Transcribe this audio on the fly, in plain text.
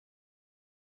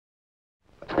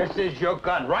This is your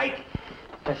gun, right?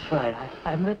 That's right.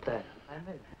 I admit that.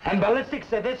 And ballistics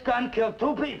said this gun killed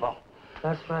 2 people.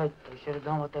 That's right. They should have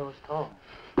done what they was told.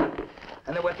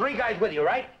 And there were 3 guys with you,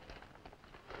 right?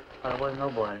 Well, there was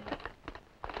nobody.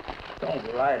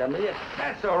 Don't lie to me.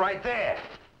 That's all right there.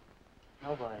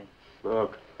 Nobody.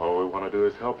 Look, all we want to do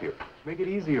is help you. Make it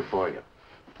easier for you.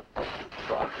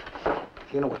 Talk.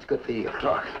 You know what's good for you.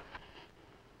 Talk.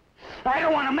 I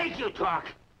don't want to make you talk.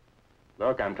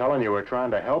 Look, I'm telling you, we're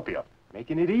trying to help you.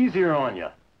 Making it easier on you.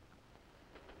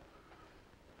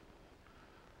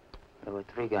 There were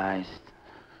 3 guys.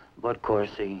 Bud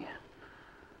Corsi,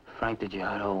 Frank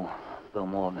DiGiotto, Bill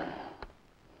Morgan.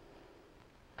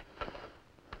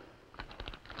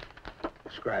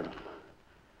 Describe him.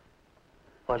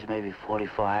 Bud's maybe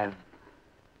 45.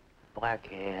 Black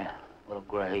hair, little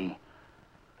gray,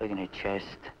 big in the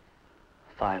chest,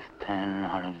 5'10",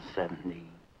 170.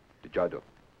 DiGiotto.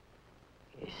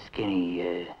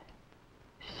 Skinny,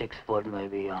 6 foot,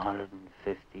 maybe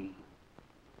 150.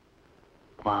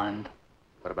 Blonde.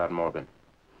 What about Morgan?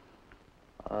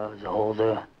 Was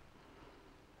older,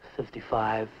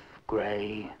 55,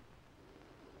 gray,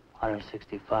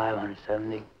 165,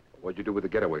 170. What'd you do with the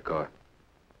getaway car?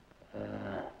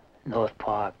 North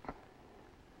Park,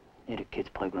 near the kids'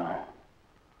 playground.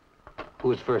 Who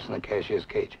was first in the cashier's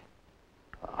cage?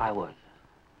 I was.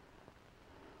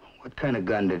 What kind of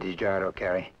gun did DiGiotto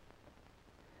carry?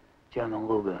 German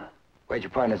Luger. Where'd your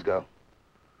partners go?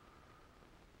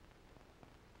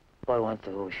 Bud went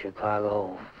to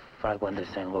Chicago, Frank went to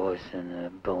St. Louis,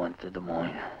 and Bill went to Des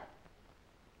Moines.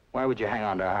 Why would you hang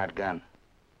on to a hot gun?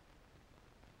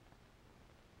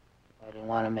 I didn't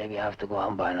want to maybe have to go out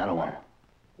and buy another one.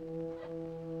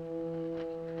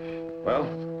 Well,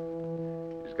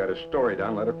 he's got his story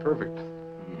down, letter perfect.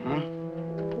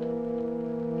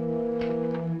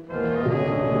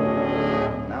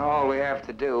 Now all we have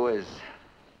to do is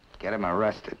get him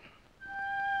arrested.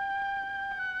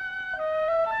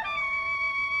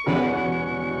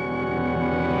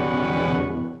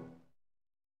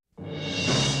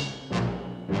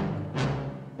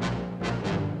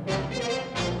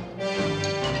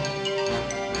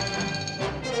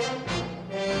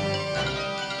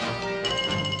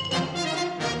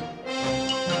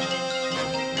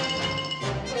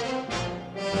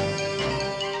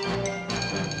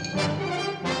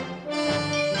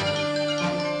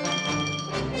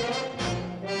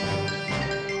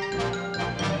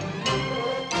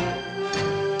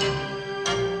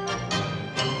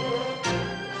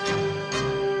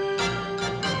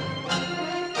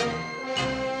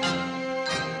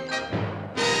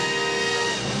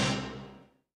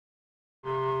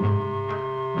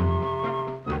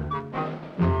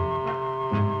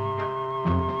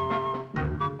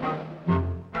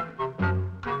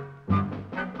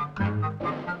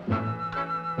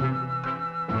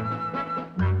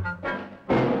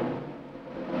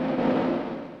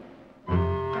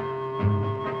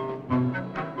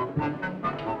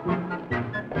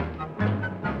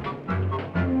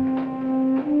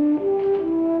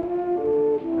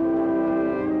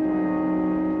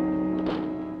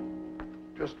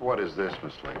 What is this,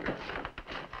 Miss Lincoln?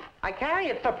 I carry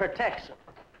it for protection.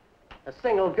 A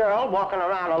single girl walking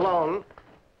around alone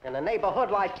in a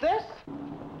neighborhood like this.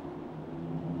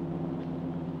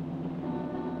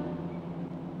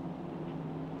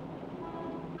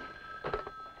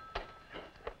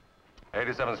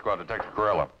 '87 Squad, Detective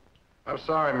Corella. I'm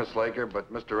sorry, Miss Laker, but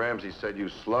Mr. Ramsey said you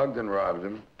slugged and robbed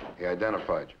him. He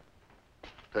identified you.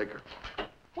 Take her.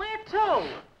 Where to?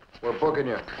 We're booking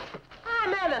you.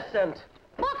 I'm innocent.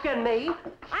 Booking me?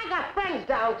 I got friends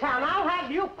downtown. I'll have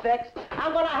you fixed.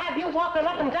 I'm gonna have you walking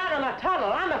up and down in a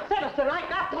tunnel. I'm a citizen. I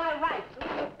got my rights. Who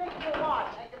do you think you are?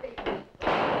 Take it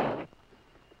easy.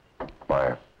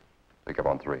 Meyer, pick up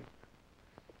on 3.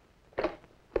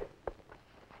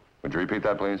 Would you repeat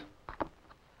that, please?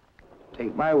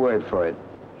 Take my word for it.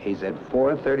 He's at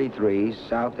 433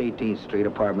 South 18th Street,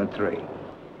 apartment 3.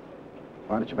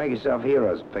 Why don't you make yourself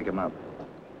heroes and pick him up?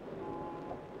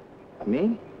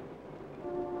 Me?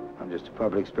 I'm just a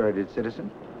public-spirited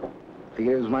citizen.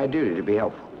 Figured it was my duty to be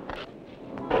helpful.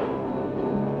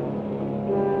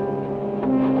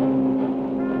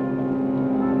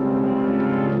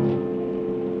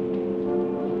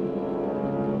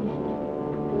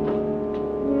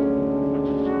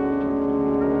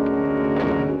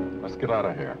 Let's get out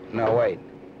of here. No, wait.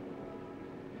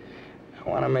 I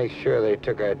want to make sure they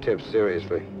took our tips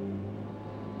seriously.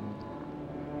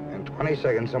 In 20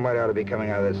 seconds, somebody ought to be coming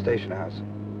out of that station house.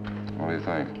 What do you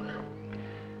think?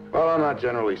 Well, I'm not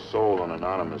generally sold on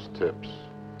anonymous tips.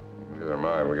 Neither am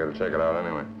I. We gotta check it out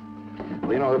anyway.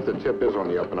 Well, you know, if the tip is on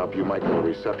the up and up, you might get a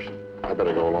reception. I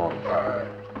better go along.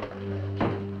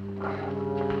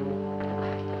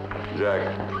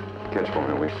 Jack, catch for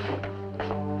me, will you?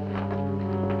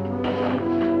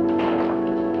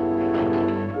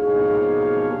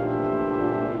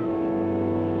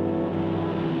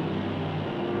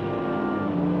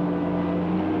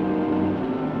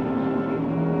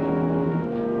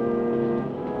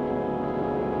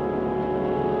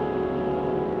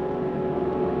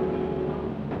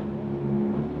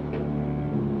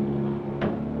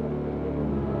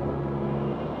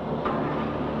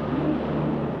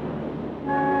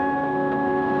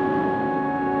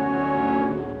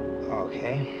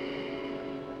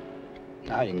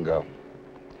 Now you can go.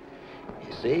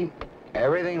 You see,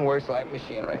 everything works like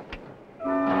machinery.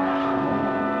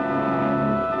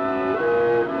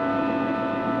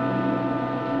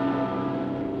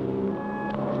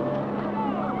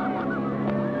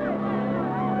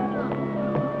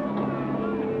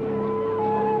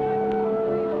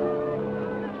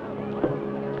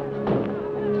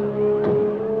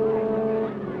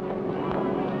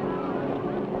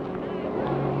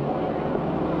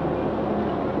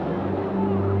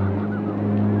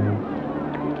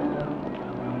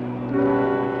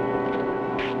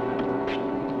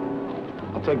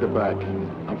 Take the back.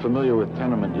 I'm familiar with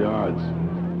tenement yards.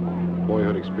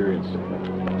 Boyhood experience.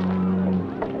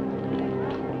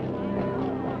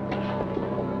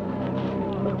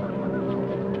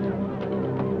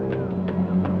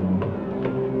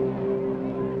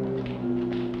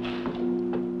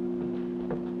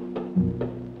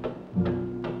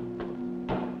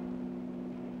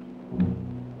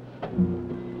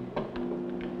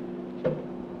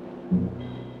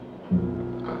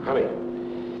 Honey.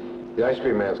 The ice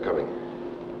cream man's coming.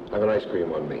 Have an ice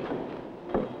cream on me.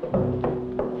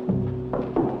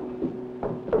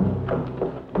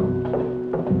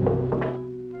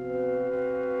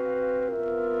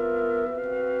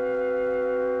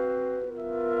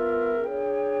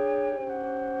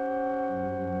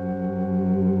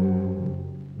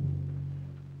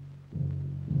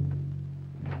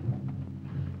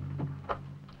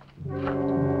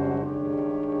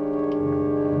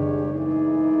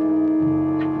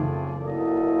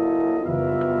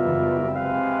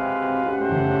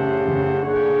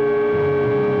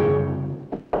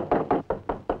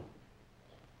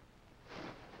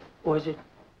 Who is it?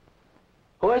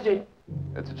 Who is it?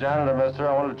 It's a janitor, mister.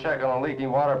 I wanted to check on a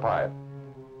leaking water pipe.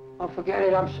 Oh, forget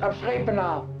it. I'm sleeping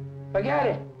now. Forget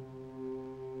it.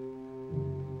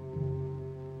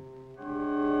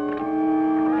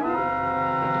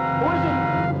 Who is it?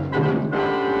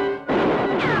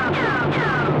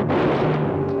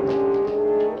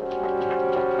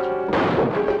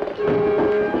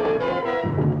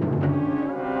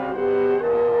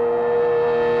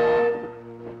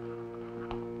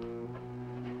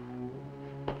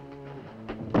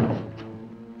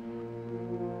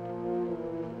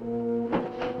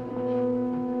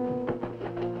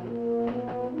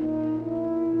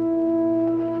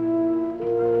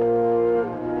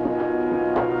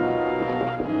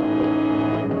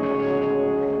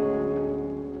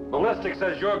 Ballistic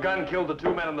says your gun killed the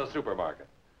two men in the supermarket.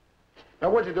 Now,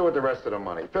 what'd you do with the rest of the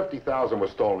money? 50,000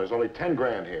 was stolen. There's only 10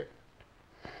 grand here.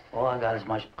 All I got is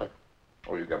my split.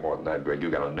 Oh, you got more than that, Greg.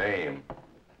 You got a name.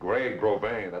 Greg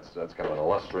Grovain. That's kind of an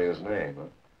illustrious name, huh?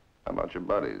 How about your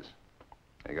buddies?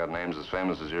 They got names as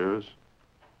famous as yours?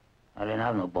 I didn't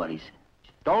have no buddies.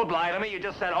 Don't lie to me. You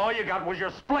just said all you got was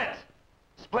your split.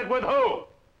 Split with who?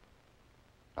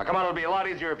 Now, come on, it'll be a lot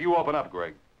easier if you open up,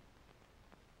 Greg.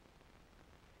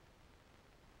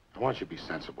 Why don't you be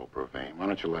sensible, Grovain? Why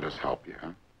don't you let us help you,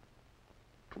 huh?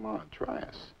 Come on, try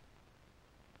us.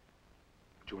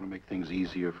 Do you want to make things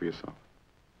easier for yourself?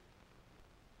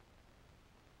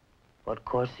 Bud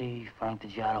Corsi, Frank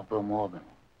DiGiano, Bill Morgan.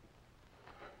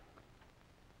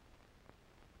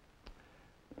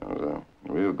 That was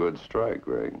a real good strike,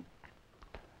 Greg.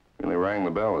 Really rang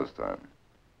the bell this time.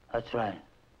 That's right.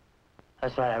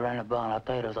 That's right, I rang the bell, and I'll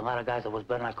tell you, there was a lot of guys that was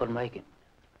betting I couldn't make it.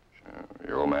 Sure.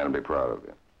 Your old man will be proud of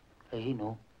you. Hey, he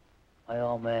knew. My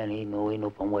old man, he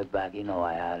knew from way back. He knew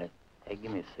I had it. Hey,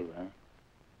 give me a cigarette.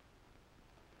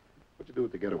 What'd you do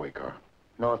with the getaway car?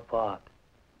 North Park,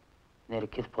 near the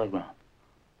kids' playground.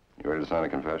 You ready to sign a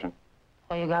confession?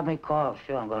 Oh, you got me called.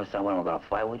 Sure, I'm gonna sign. What, I'm gonna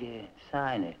fight with you?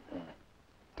 Sign it.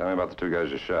 Tell me about the two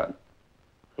guys you shot.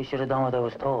 He should have done what I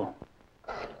was told.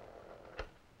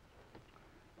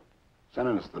 Send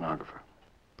in a stenographer.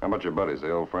 How about your buddies? They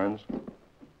old friends?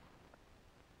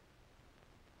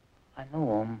 I knew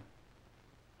them.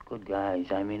 Good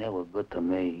guys. I mean, they were good to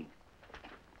me.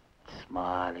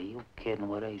 Smart. Are you kidding?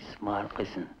 Were they smart?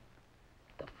 Listen,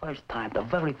 the The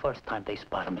very first time they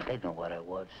spotted me, they knew what I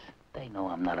was. They know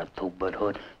I'm not a two-bit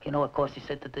hood. You know what Corsi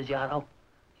said to DeGiotto?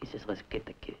 He says, let's get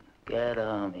the kid. Get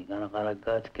him. He got a lot of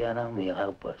guts. Get him. He'll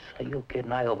help us. Are you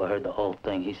kidding? I overheard the whole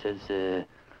thing. He says,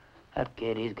 that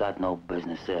kid, he's got no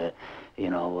business,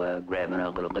 grabbing a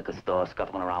little liquor store,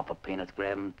 scuffling around for peanuts.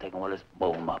 Grab him, take him with us,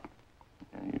 blow him up.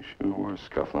 Yeah, you sure were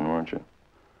scuffling, weren't you?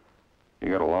 You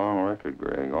got a long record,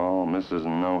 Greg. All misses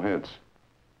and no hits.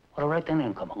 Well, right then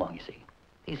didn't come along, you see.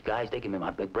 These guys, they give me my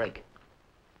big break.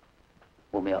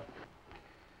 Pull me up.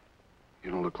 You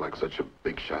don't look like such a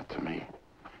big shot to me.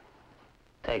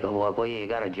 Take a walk, will you? You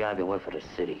got a job, you work for the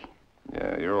city.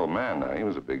 Yeah, your old man now. He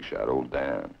was a big shot, old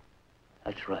Dan.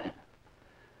 That's right.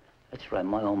 That's right.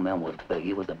 My old man was big.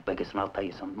 He was the biggest, and I'll tell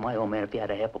you something. My old man, if he had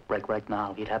a half a break right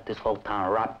now, he'd have this whole town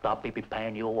wrapped up. He'd be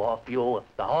paying you off, the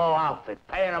whole outfit,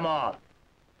 paying them off.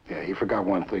 Yeah, he forgot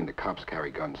one thing. The cops carry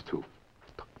guns, too.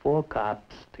 4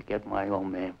 cops to get my old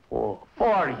man. 4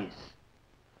 years.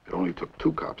 It only took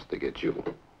 2 cops to get you.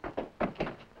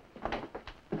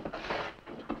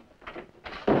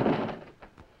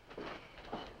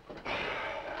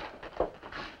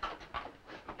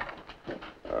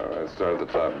 Let's start at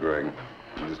the top, Greg.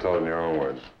 You just tell it in your own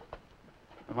words.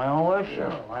 In my own words? Yeah.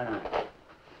 Sure, why not?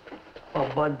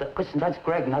 Well, Bud, listen, that's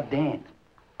Greg, not Dan.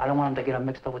 I don't want him to get him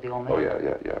mixed up with the old man. Oh,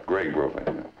 yeah. Greg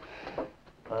Grovane,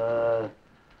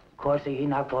 Of course, he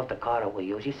knocked off the car that we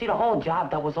used. You see, the whole job,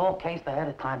 that was all cased ahead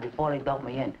of time before they dumped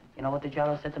me in. You know what the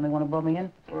jailer said to me when he brought me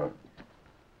in? What?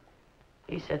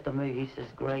 He said to me, he says,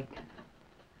 Greg,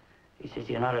 he says,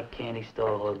 you're not a candy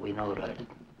store hood, we know that.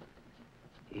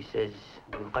 He says,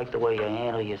 we like the way you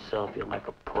handle yourself, you're like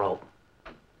a pro.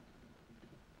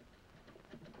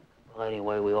 Well,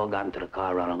 anyway, we all got into the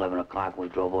car around 11 o'clock, and we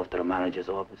drove off to the manager's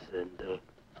office, and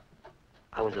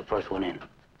I was the first one in.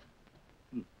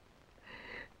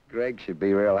 Greg should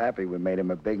be real happy we made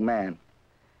him a big man.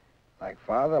 Like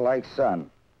father, like son.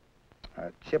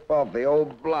 A chip off the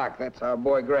old block, that's our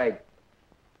boy Greg.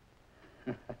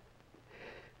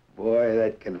 Boy,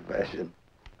 that confession.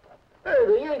 Hey,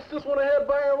 the Yanks just went ahead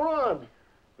by a run.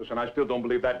 Listen, I still don't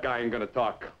believe that guy ain't gonna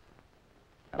talk.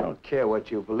 I don't care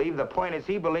what you believe. The point is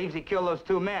he believes he killed those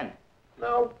 2 men.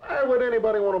 Now, why would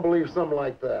anybody want to believe something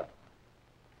like that?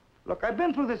 Look, I've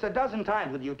been through this a dozen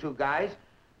times with you 2 guys.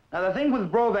 Now, the thing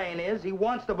with Brovane is he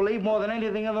wants to believe more than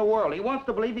anything in the world. He wants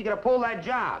to believe he can pull that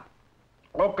job.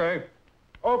 Okay.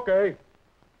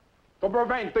 So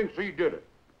Brovane thinks he did it.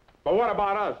 But what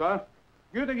about us, huh?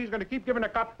 You think he's gonna keep giving the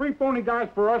cops 3 phony guys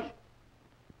for us?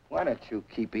 Why don't you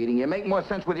keep eating? You make more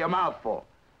sense with your mouth full.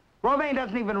 Brovane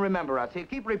doesn't even remember us. He'll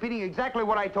keep repeating exactly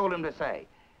what I told him to say.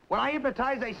 When I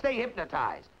hypnotize, they stay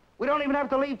hypnotized. We don't even have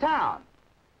to leave town.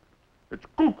 It's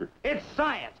kooky. It's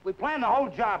science. We planned the whole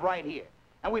job right here.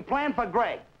 And we planned for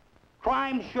Greg.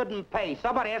 Crime shouldn't pay.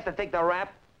 Somebody has to take the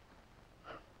rap.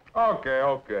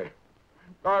 Okay.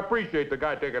 I appreciate the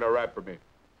guy taking a rap for me.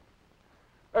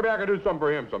 Maybe I can do something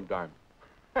for him sometime.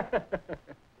 You're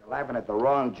laughing at the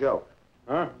wrong joke.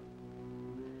 Huh?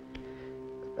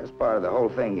 The best part of the whole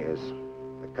thing is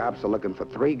the cops are looking for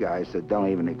 3 guys that don't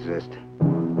even exist.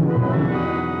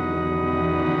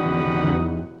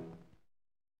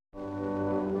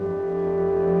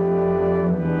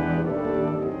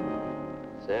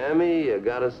 Sammy, you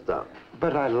gotta stop.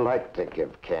 But I like to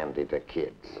give candy to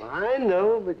kids. I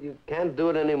know, but you can't do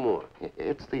it anymore.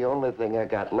 It's the only thing I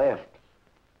got left.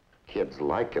 Kids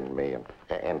liking me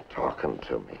and talking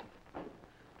to me.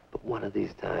 But one of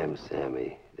these times,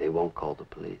 Sammy, they won't call the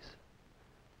police.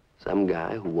 Some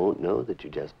guy who won't know that you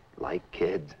just like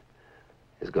kids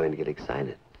is going to get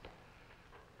excited.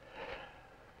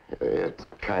 It's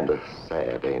kind of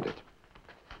sad, ain't it?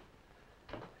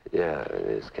 Yeah, it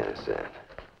is kind of sad.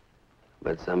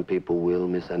 But some people will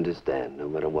misunderstand no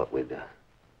matter what we do.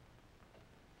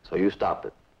 So you stop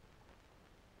it.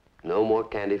 No more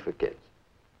candy for kids.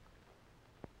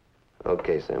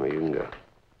 Okay, Sammy, you can go.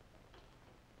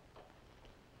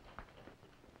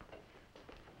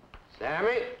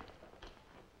 Sammy?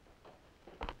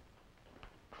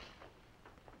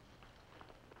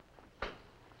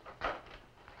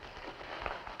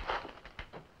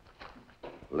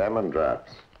 Lemon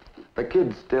drops. The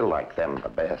kids still like them the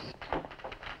best.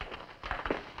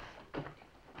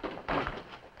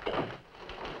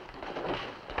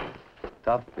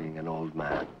 Tough being an old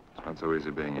man. It's not so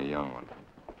easy being a young one.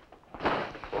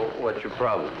 Well, what's your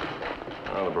problem?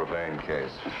 Oh, the Brovane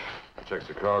case. I checked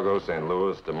Chicago, St.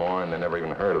 Louis, Des Moines. They never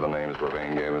even heard of the names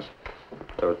Brovane gave us.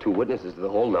 There were 2 witnesses to the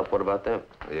holdup. What about them?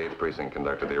 The 8th Precinct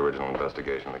conducted the original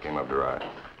investigation. They came up dry.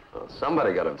 Well,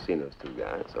 somebody got to have seen those 2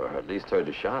 guys, or at least heard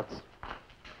the shots.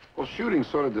 Well, shooting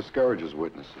sort of discourages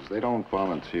witnesses. They don't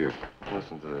volunteer.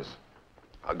 Listen to this.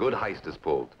 A good heist is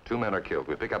pulled. 2 men are killed.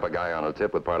 We pick up a guy on a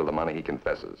tip with part of the money. He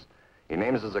confesses. He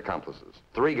names his accomplices.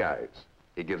 3 guys.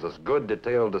 He gives us good,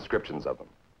 detailed descriptions of them.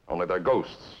 Only they're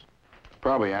ghosts.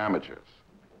 Probably amateurs.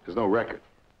 There's no record.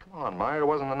 Come on, Meyer. It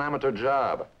wasn't an amateur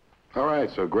job. All right,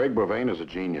 so Greg Brevane is a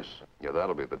genius. Yeah,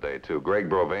 that'll be the day, too. Greg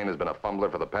Brevane has been a fumbler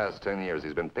for the past 10 years.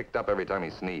 He's been picked up every time he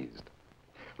sneezed.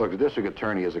 Look, the district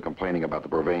attorney isn't complaining about the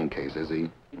Brevane case, is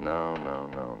he? No.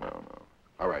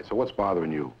 All right, so what's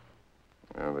bothering you?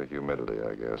 Well, the humidity,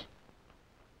 I guess.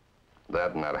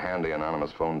 That and that handy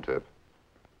anonymous phone tip.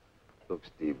 Look,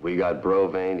 Steve, we got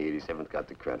Brevane, the 87th got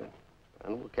the credit.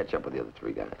 And we'll catch up with the other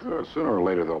 3 guys. Sooner or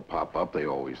later, they'll pop up. They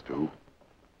always do.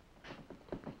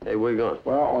 Hey, where you going?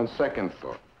 Well, on second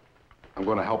thought, I'm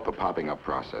going to help the popping up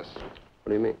process. What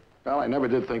do you mean? Well, I never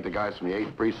did think the guys from the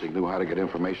 8th Precinct knew how to get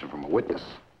information from a witness.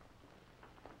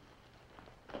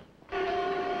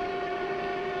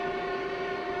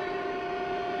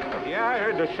 Yeah, I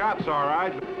heard the shots all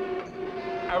right.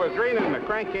 I was draining the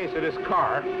crankcase of this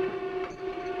car,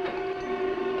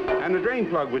 and the drain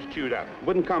plug was chewed up.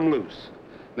 Wouldn't come loose.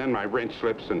 Then my wrench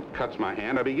slips and cuts my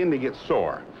hand. I begin to get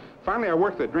sore. Finally, I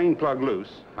work the drain plug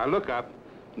loose. I look up,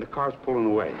 and the car's pulling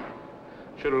away.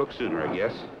 Should have looked sooner, I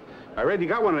guess. I read you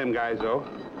got one of them guys, though.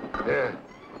 Yeah.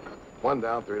 1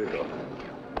 down, 3 to go.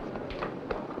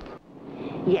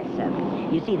 Yes, sir.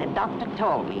 You see, the doctor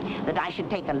told me that I should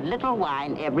take a little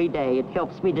wine every day. It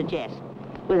helps me digest.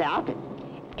 Without it,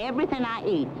 everything I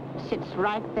eat sits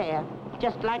right there,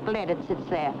 just like lead, it sits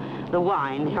there. The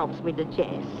wine helps me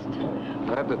digest.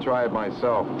 I have to try it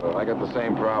myself. I got the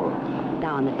same problem.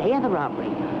 Now, on the day of the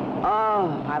robbery,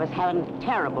 I was having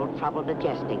terrible trouble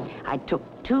digesting. I took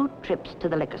 2 trips to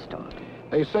the liquor store.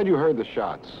 They said you heard the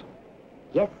shots.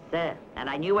 Yes, sir. And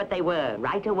I knew what they were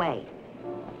right away.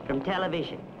 From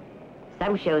television.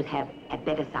 Some shows have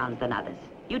better sounds than others.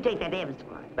 You take that Evans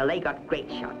squad. Well, they got great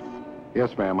shots.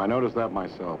 Yes, ma'am. I noticed that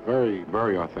myself. Very,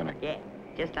 very authentic. Yeah,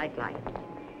 just like life.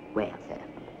 Well, sir,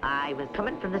 I was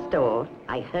coming from the store.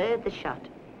 I heard the shot.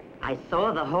 I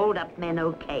saw the hold-up men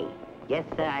okay. Yes,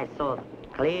 sir, I saw them.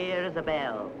 Clear as a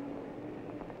bell.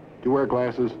 Do you wear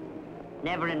glasses?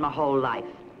 Never in my whole life.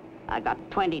 I got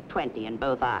 20/20 in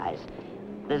both eyes.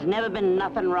 There's never been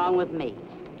nothing wrong with me.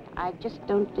 I just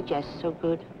don't digest so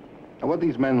good. And what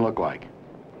these men look like?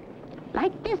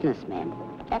 Like businessmen.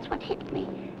 That's what hit me.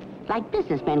 Like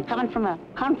businessmen coming from a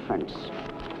conference.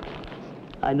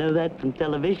 I know that from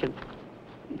television.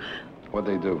 What'd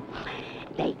they do?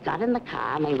 They got in the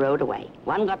car and they rode away.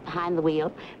 One got behind the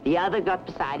wheel, the other got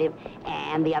beside him,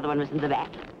 and the other one was in the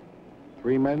back.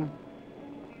 3 men?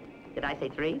 Did I say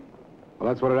 3? Well,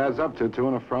 that's what it adds up to. 2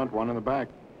 in the front, 1 in the back.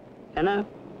 I know.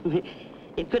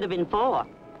 It could have been 4.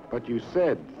 But you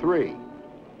said 3.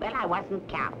 Well, I wasn't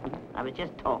counting. I was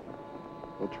just talking.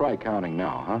 Well, try counting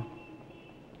now, huh?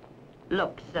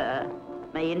 Look, sir,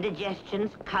 my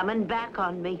indigestion's coming back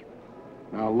on me.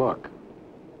 Now, look.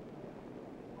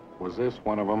 Was this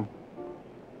one of them?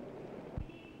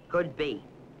 Could be.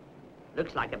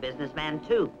 Looks like a businessman,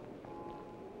 too.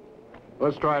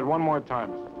 Let's try it one more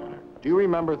time, Mrs. Turner. Do you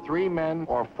remember 3 men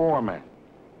or 4 men?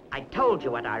 I told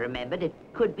you what I remembered. It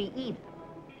could be either.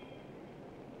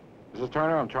 Mrs.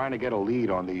 Turner, I'm trying to get a lead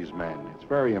on these men. It's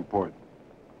very important.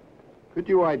 Could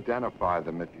you identify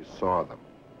them if you saw them?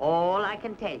 All I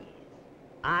can tell you is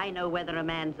I know whether a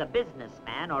man's a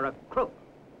businessman or a crook.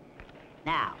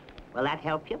 Now, will that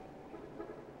help you?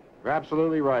 You're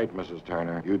absolutely right, Mrs.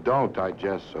 Turner. You don't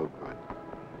digest so good.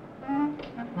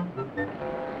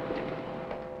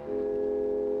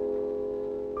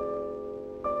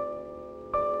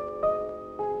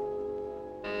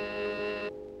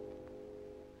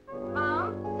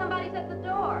 Mom, somebody's at the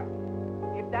door.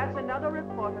 If that's another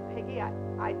reporter, Peggy,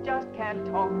 I just can't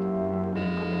talk.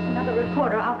 Another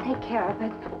reporter. I'll take care of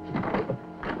it.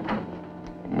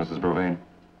 Mrs. Brevane?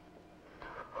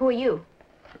 Who are you?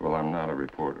 Well, I'm not a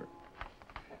reporter.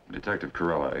 Detective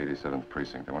Corella, 87th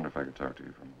Precinct. I wonder if I could talk to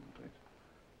you for a moment, please.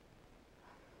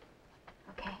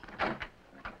 Okay.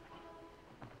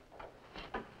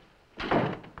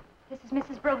 This is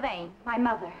Mrs. Brevane, my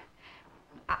mother.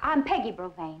 I'm Peggy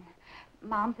Brevane.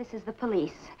 Mom, this is the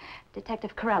police.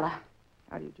 Detective Corella.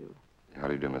 How do you do? How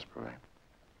do you do, Miss Brevane?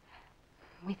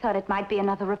 We thought it might be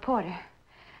another reporter.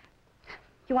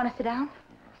 You want to sit down?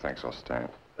 Thanks, I'll stand.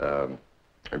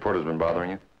 Reporter's been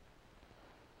bothering you?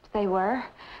 They were.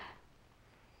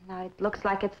 Now, it looks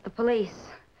like it's the police.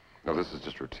 No, this is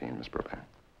just routine, Miss Brevane.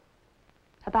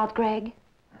 About Greg?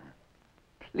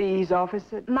 Please,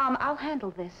 officer. Mom, I'll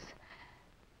handle this.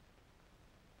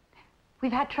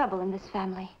 We've had trouble in this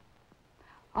family.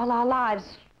 All our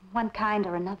lives, one kind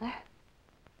or another.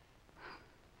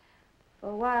 For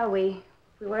a while, we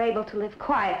were able to live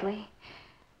quietly.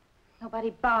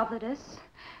 Nobody bothered us.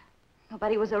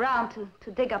 Nobody was around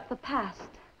to dig up the past.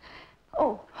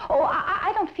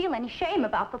 I don't feel any shame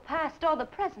about the past or the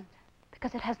present,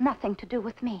 because it has nothing to do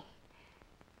with me.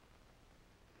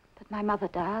 But my mother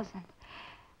does,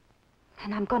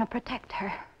 and I'm going to protect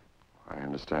her. I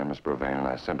understand, Miss Brevane, and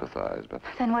I sympathize, but...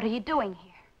 Then what are you doing here?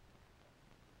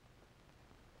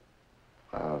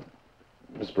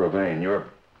 Miss Brevane,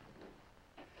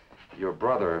 your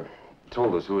brother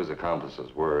told us who his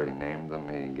accomplices were. He named them.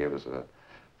 He gave us a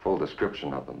full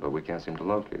description of them, but we can't seem to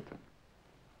locate them.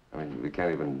 I mean, we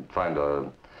can't even find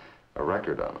a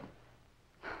record on them.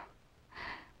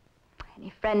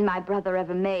 Any friend my brother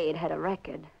ever made had a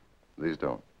record. These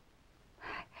don't.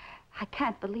 I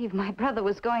can't believe my brother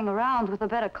was going around with a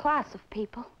better class of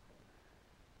people.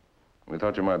 We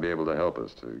thought you might be able to help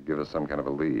us, to give us some kind of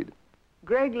a lead.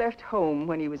 Greg left home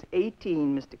when he was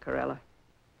 18, Mr. Corella.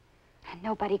 And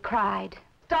nobody cried.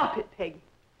 Stop it, Peggy.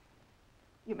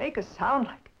 You make us sound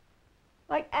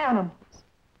like animals.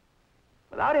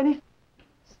 Without any...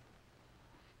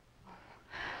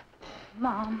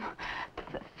 Mom,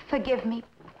 forgive me.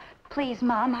 Please,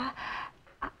 Mom.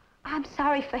 I'm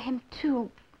sorry for him, too.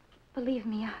 Believe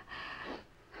me,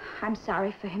 I'm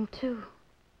sorry for him, too.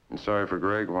 And sorry for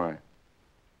Greg? Why?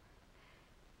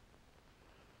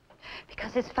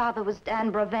 Because his father was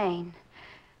Dan Brevane.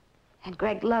 And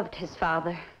Greg loved his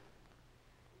father.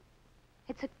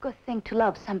 It's a good thing to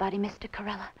love somebody, Mr.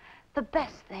 Corella. The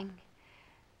best thing.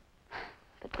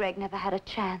 But Greg never had a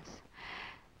chance.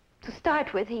 To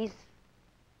start with, he's...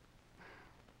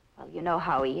 Well, you know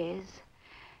how he is.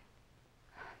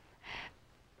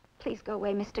 Please go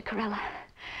away, Mr. Corella.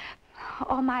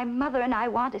 All my mother and I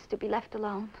want is to be left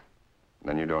alone.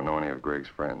 Then you don't know any of Greg's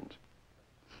friends?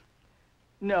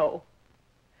 No.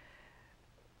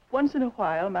 Once in a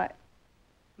while,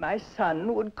 my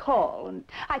son would call and...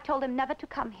 I told him never to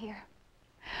come here.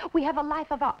 We have a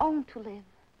life of our own to live.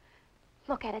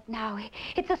 Look at it now.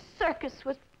 It's a circus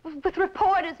with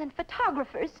reporters and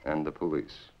photographers. And the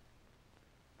police.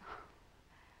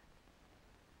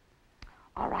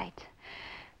 All right.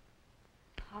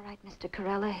 All right, Mr.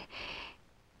 Corella.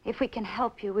 If we can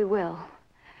help you, we will.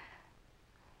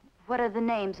 What are the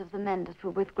names of the men that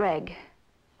were with Greg?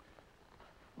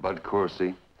 Bud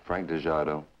Corsi, Frank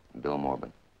DeJardo, and Bill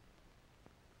Morbin.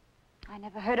 I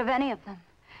never heard of any of them.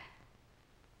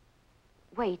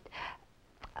 Wait.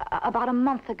 About a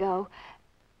month ago,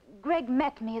 Greg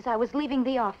met me as I was leaving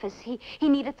the office. He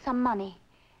needed some money.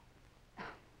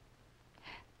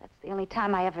 That's the only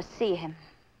time I ever see him,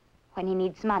 when he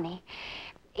needs money.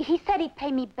 He said he'd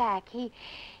pay me back. He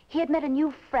had met a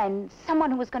new friend,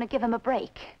 someone who was going to give him a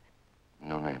break.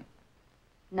 No name?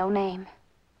 No name.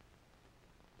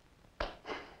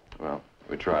 Well,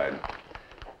 we tried.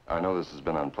 I know this has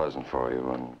been unpleasant for you,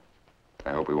 and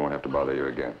I hope we won't have to bother you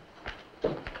again.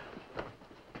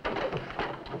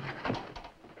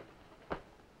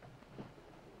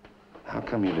 How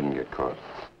come you didn't get caught?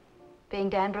 Being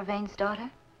Dan Brevane's daughter?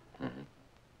 Mm-hmm.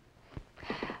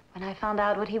 When I found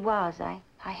out what he was, I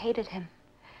hated him.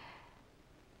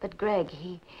 But Greg,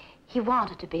 he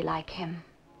wanted to be like him.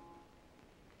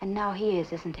 And now he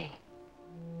is, isn't he?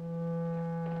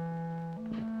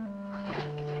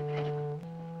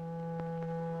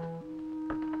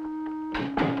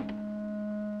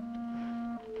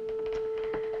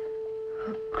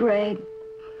 Oh, Greg,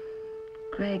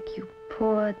 you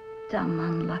poor, dumb,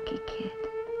 unlucky kid.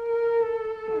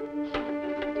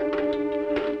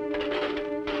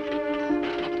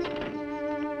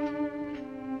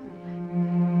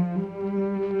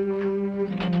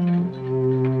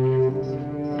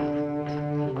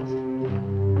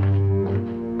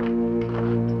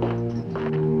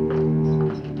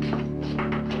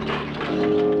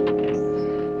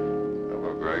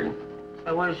 Hello, Greg.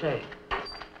 What do you say?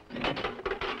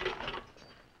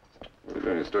 What are you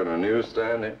doing? You starting a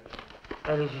newsstand here?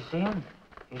 Hey, did you see him?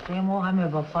 You see him all? I made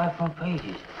about 5 front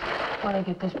pages. Where'd I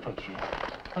get this picture?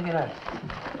 Look at that.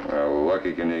 How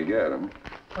lucky can you get him?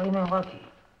 What do you mean lucky?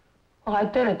 Well, I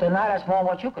did it tonight. That's more than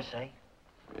what you could say.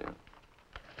 Yeah.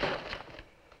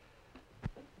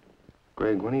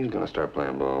 Greg, when are you going to start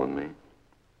playing ball with me?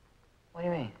 What do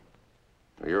you mean?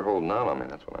 Well, you're holding out on me,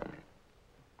 that's what I mean.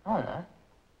 Oh, no.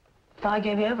 I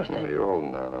gave you everything. Yeah, you're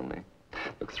holding out on me.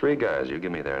 Look, 3 guys, you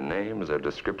give me their names, their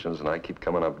descriptions, and I keep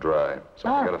coming up dry. So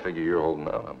I gotta figure you're holding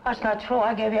out on me. That's not true.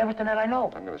 I gave you everything that I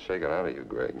know. I'm gonna shake it out of you,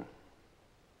 Greg.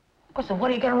 Listen,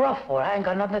 what are you getting rough for? I ain't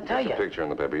got nothing to tell you. There's a picture in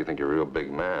the paper. You think you're a real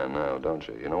big man now, don't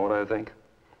you? You know what I think?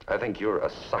 I think you're a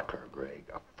sucker, Greg.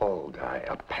 A fall guy,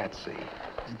 a patsy.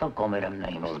 Don't call me them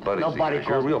names. Those buddies of yours.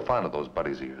 You're real fond of those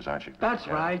buddies of yours, aren't you? That's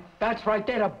right. That's right.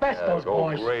 They're the best, those oh,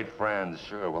 boys. Great friends,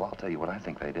 sure. Well, I'll tell you what I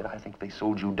think they did. I think they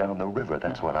sold you down the river.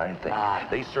 That's what I think.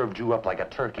 They served you up like a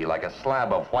turkey, like a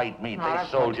slab of white meat. They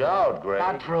sold you out, Greg.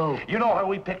 Not true. You know how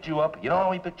we picked you up?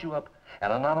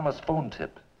 An anonymous phone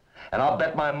tip. And I'll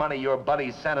bet my money your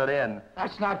buddies sent it in.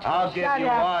 That's not true. I'll give you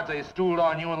odds they stooled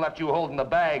on you and left you holding the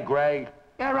bag, Greg.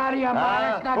 Get out of your mind.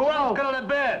 That's not true. Who else could it have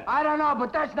been? I don't know,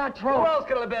 but that's not true. Who else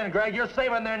could it have been, Greg? You're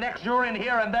saving their necks. You're in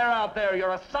here and they're out there.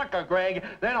 You're a sucker, Greg.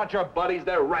 They're not your buddies.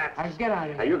 They're rats. Get out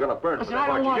of here. Now, you're going to burn Listen, for them,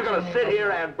 aren't you? You're going to sit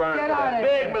here and burn Get for out them. of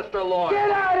Big here. Mr. Lloyd.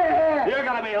 Get out of here. You're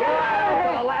going to be liable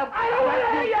for the left. I don't want to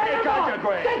hear you Take out your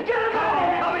Greg. Get him out of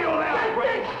here. Tell me who they are,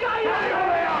 Greg. Tell me who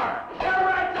they are. They're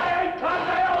rats. I ain't tough.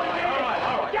 I only need. All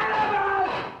right. Get him out.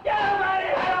 Get him out of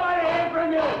here. I don't want to hear from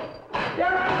you.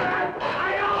 You're a rat.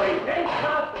 I always think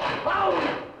tough.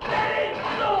 Always. Let it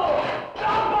go.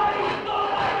 Somebody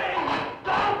stole me.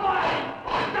 Somebody.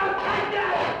 Don't take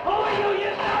that. Who are you,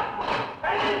 you nut?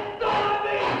 And it stole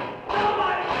me.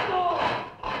 Somebody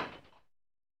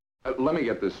stole. Let me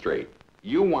get this straight.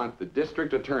 You want the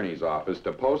district attorney's office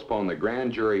to postpone the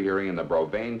grand jury hearing in the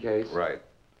Brovanne case? Right.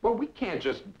 Well, we can't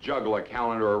just juggle a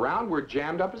calendar around. We're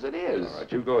jammed up as it is. All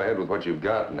right, you go ahead with what you've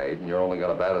got, Nate, and you're only going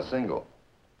to bat a single.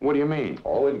 What do you mean?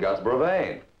 All we've got's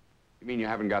Brovanne. You mean you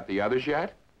haven't got the others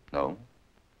yet? No.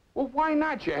 Well, why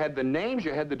not? You had the names,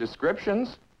 you had the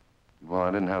descriptions. Well,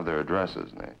 I didn't have their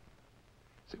addresses, Nate.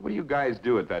 See, what do you guys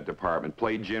do at that department?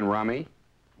 Play gin rummy?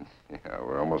 Yeah,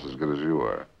 we're almost as good as you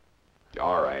are.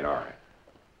 All right, all right.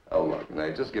 Oh, look,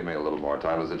 Nate, just give me a little more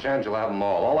time. There's a chance you'll have them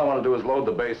all. All I want to do is load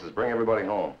the bases, bring everybody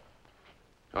home.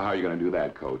 Well, how are you going to do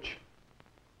that, Coach?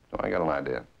 Oh, I got an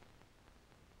idea.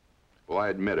 Well, I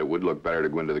admit it would look better to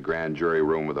go into the grand jury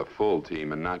room with a full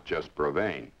team and not just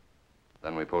Brovanne.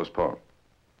 Then we postpone.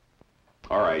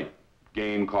 All right.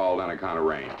 Game called on account of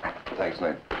rain. Thanks,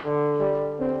 Nate.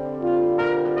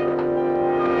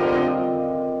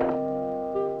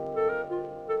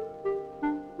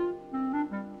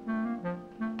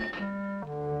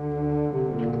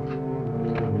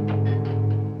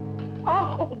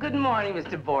 Oh, good morning,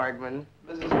 Mr. Borgman.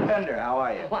 Mrs. Pender, how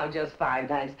are you? Oh, I'm just fine,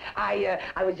 thanks. I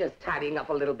was just tidying up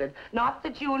a little bit. Not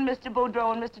that you and Mr.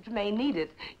 Boudreau and Mr. Tremaine need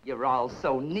it. You're all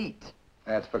so neat.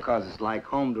 That's because it's like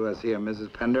home to us here,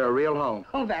 Mrs. Pender, a real home.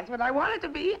 Oh, that's what I want it to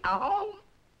be, a home.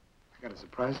 I got a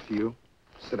surprise for you.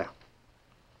 Sit down.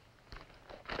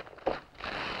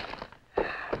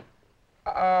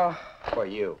 Oh, For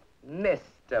you.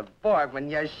 Mr. Borgman,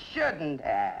 you shouldn't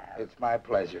have. It's my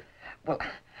pleasure. Well,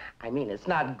 I mean, it's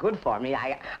not good for me.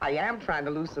 I am trying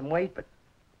to lose some weight, but...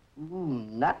 Ooh,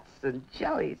 nuts and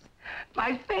jellies.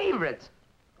 My favorites.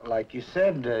 Like you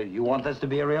said, you want this to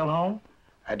be a real home?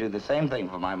 I do the same thing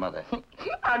for my mother.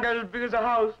 I got as big as a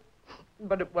house.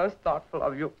 But it was thoughtful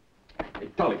of you. Hey,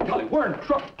 Tully, we're in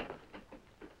trouble.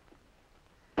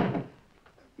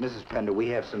 Mrs. Pender, we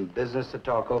have some business to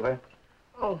talk over.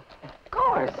 Oh, of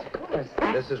course.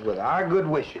 This is with our good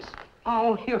wishes.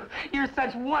 Oh, you're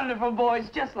such wonderful boys,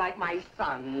 just like my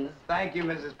sons. Thank you,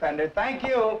 Mrs. Pender. Thank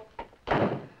you.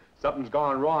 Something's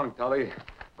gone wrong, Tully.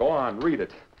 Go on, read it.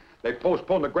 They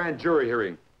postponed the grand jury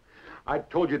hearing. I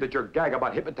told you that your gag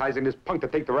about hypnotizing this punk to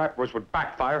take the rap for us would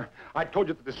backfire. I told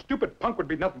you that this stupid punk would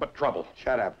be nothing but trouble.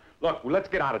 Shut up. Look, let's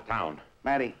get out of town.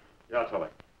 Matty, Yeah, Tully.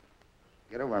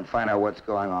 get over and find out what's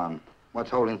going on.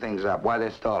 What's holding things up, why they're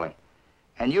stalling.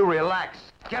 And you relax.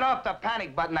 Get off the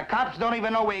panic button. The cops don't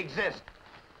even know we exist.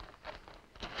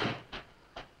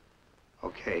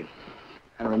 Okay.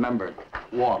 And remember,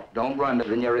 walk. Don't run to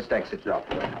the nearest exit.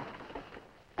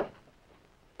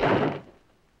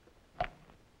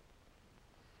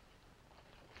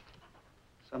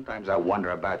 Sometimes I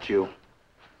wonder about you.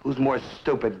 Who's more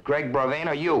stupid, Greg Brovanne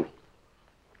or you?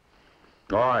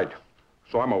 All right.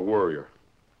 So I'm a worrier.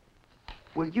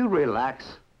 Will you relax?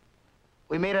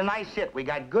 We made a nice hit. We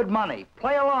got good money.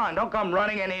 Play along. Don't come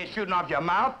running in here shooting off your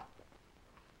mouth.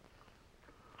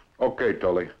 Okay,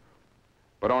 Tully.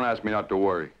 But don't ask me not to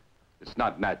worry. It's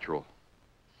not natural.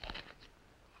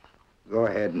 Go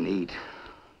ahead and eat.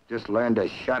 Just learn to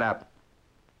shut up.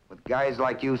 With guys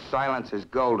like you, silence is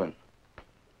golden.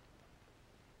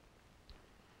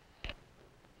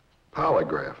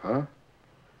 Polygraph, huh?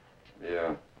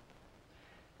 Yeah.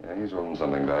 Yeah, he's holding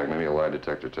something back. Maybe a lie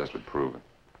detector test would prove it.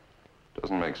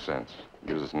 Doesn't make sense.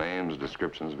 Gives us names,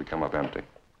 descriptions, we come up empty.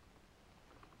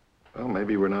 Well,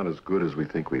 maybe we're not as good as we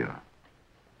think we are.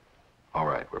 All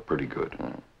right, we're pretty good.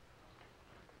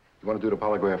 You want to do the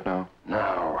polygraph now?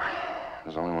 No.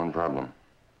 There's only one problem.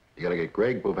 You gotta get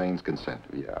Greg Bouvain's consent.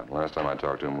 Yeah, last time I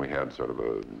talked to him, we had sort of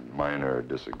a minor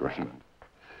disagreement.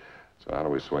 So how do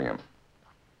we swing him?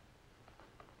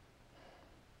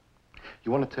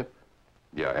 You want a tip?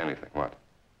 Yeah, anything. What?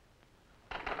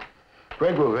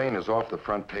 Greg Bouvain is off the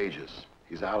front pages.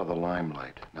 He's out of the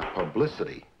limelight. Now,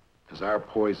 publicity is our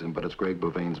poison, but it's Greg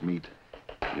Bouvain's meat.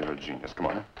 You're a genius. Come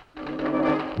on.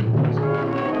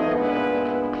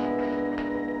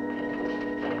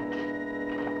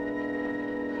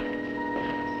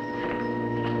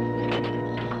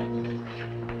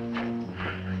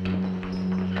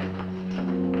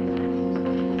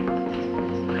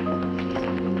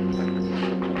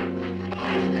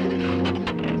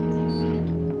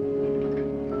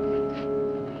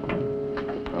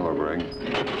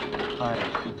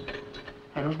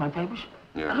 My papers?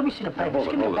 Yeah. Let me see the papers.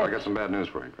 Hold it. I got some bad news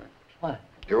for you, Greg. What?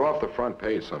 You're off the front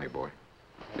page, sonny boy.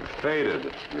 You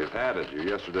faded. You've had it. You're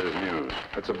yesterday's news.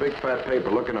 That's a big fat paper.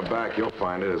 Look in the back. You'll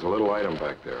find it. There's a little item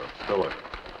back there. Fill it.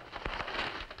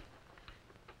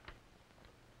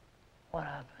 What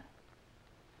happened?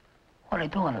 What are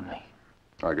they doing to me?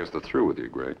 I guess they're through with you,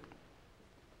 Greg.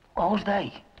 Well, who's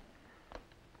they?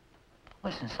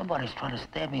 Listen, somebody's trying to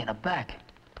stab me in the back.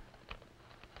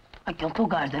 I killed 2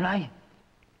 guys, didn't I?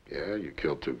 Yeah, you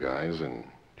killed 2 guys, and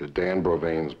you're Dan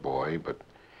Bouvain's boy, but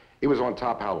he was on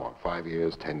top how long? 5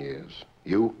 years, 10 years?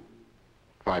 You?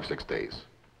 5, 6 days.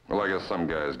 Well, I guess some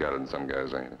guys got it and some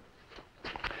guys ain't.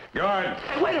 Guard!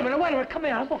 Hey, wait a minute. Come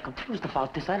here. I'm all confused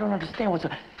about this. I don't understand what's...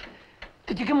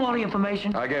 Did you give him all the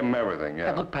information? I gave him everything,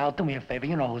 yeah. Hey, look, pal, do me a favor.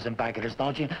 You know who's in back of this,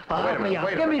 don't you? Wait a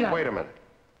minute, wait a minute.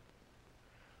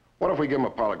 What if we give him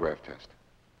a polygraph test?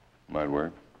 Might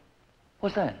work.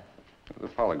 What's that? The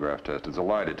polygraph test. It's a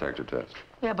lie detector test.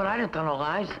 Yeah, but I didn't tell no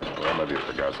lies. Well, maybe you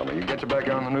forgot something. You get you back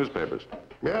on the newspapers.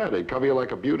 Yeah, they'd cover you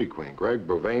like a beauty queen. Greg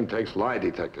Bouvain takes lie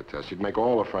detector tests. You'd make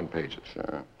all the front pages.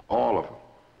 Sure. All of them.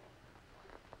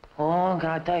 How long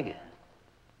can I take it?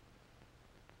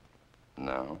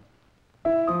 No.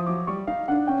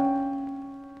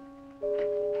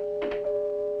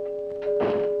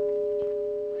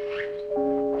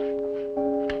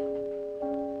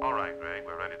 All right, Greg,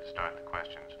 we're ready to start the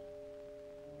questions.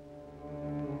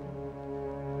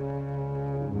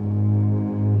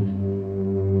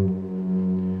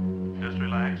 Just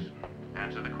relax.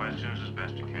 Answer the questions as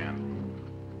best you can.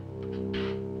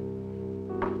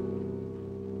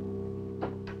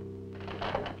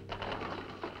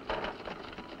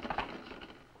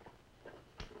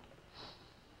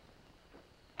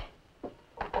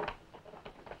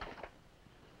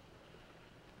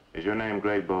 Is your name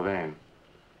Greg Bouvain?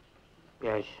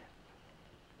 Yes.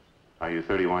 Are you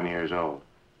 31 years old?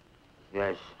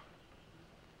 Yes.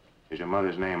 Is your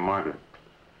mother's name Margaret?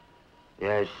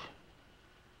 Yes.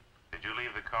 Did you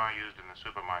leave the car used in the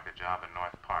supermarket job in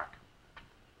North Park?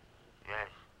 Yes.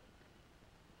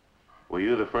 Were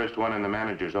you the first one in the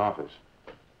manager's office?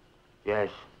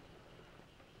 Yes.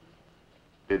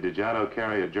 Did DeJato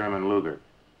carry a German Luger?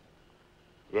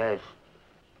 Yes.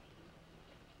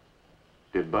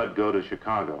 Did Bud go to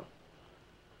Chicago?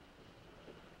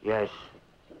 Yes.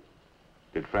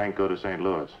 Did Frank go to St.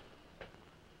 Louis?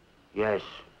 Yes.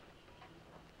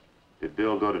 Did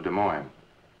Bill go to Des Moines?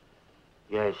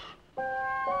 Yes.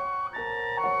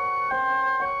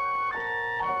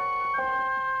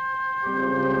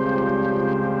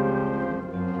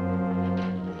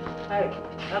 Hey,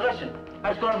 now listen.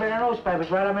 That's going to be the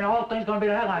newspapers, right? I mean, the whole thing's going to be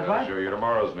the headlines, right? Sure, you're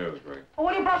tomorrow's news, Greg. Well,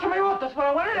 what are you brushing me off? That's what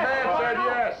I wanted. Man said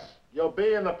yes. You'll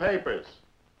be in the papers.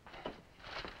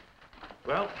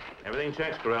 Well, everything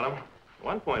checks, Corella.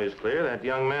 One point is clear. That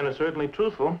young man is certainly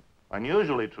truthful.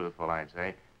 Unusually truthful, I'd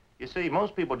say. You see,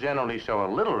 most people generally show a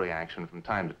little reaction from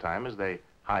time to time as they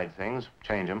hide things,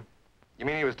 change them. You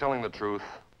mean he was telling the truth?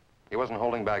 He wasn't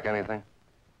holding back anything?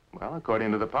 Well,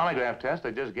 according to the polygraph test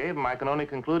I just gave him, I can only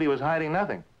conclude he was hiding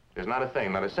nothing. There's not a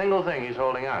thing, not a single thing he's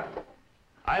holding out.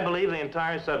 I believe the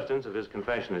entire substance of his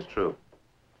confession is true.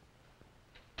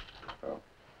 Well,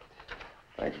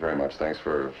 thanks very much. Thanks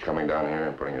for coming down here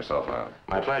and putting yourself out.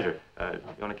 My pleasure. You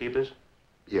want to keep this?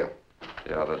 Yeah.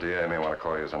 Yeah, the DA may want to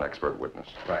call you as an expert witness.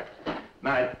 Right.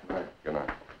 Night. Right. Good night.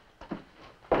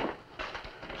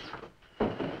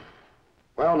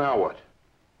 Well, now what?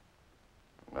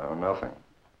 No, nothing.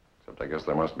 Except I guess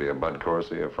there must be a Bud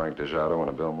Corsi, a Frank DeJato, and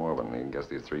a Bill Morvan. I guess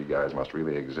these 3 guys must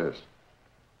really exist.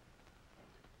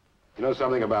 You know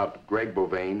something about Greg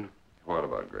Bouvain? What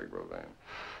about Greg Bouvain?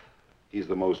 He's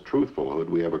the most truthful hood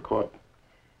we ever caught.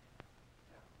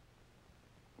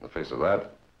 In the face of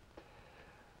that,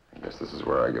 I guess this is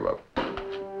where I give up.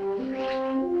 Coming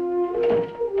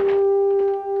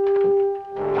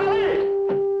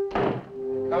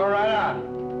right out.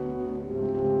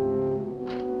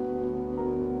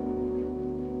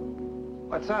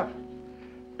 What's up?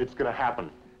 It's gonna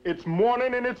happen. It's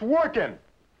morning and it's working.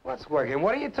 What's working?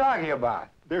 What are you talking about?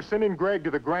 They're sending Greg to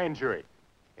the grand jury.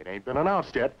 It ain't been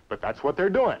announced yet, but that's what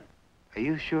they're doing. Are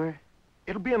you sure?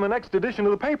 It'll be in the next edition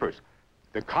of the papers.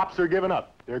 The cops are giving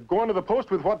up. They're going to the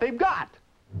post with what they've got.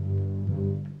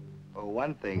 Well,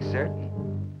 one thing's certain.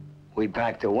 We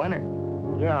backed a winner.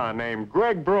 Yeah, named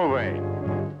Greg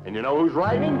Brovann. And you know who's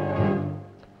riding?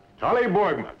 Charlie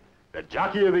Borgman, the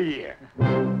Jockey of the Year.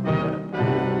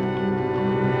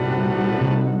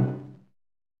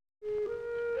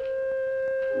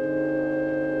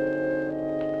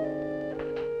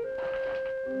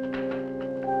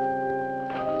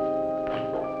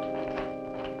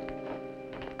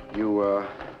 You,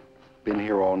 been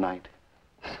here all night?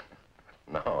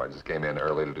 No, I just came in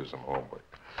early to do some homework.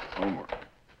 Homework?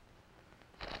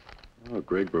 Oh,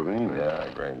 Greg Brovann.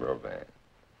 Yeah, Greg Brovann.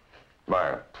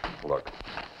 Meyer, look.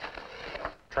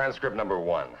 Transcript number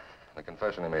 1, the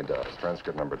confession he made to us.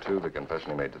 Transcript number 2, the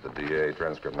confession he made to the DA.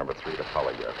 Transcript number 3, the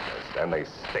polygraph test. And they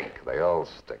stink. They all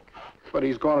stink. But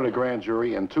he's gone to the grand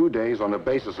jury in 2 days on the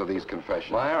basis of these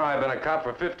confessions. Meyer, I've been a cop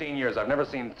for 15 years. I've never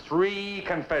seen 3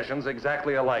 confessions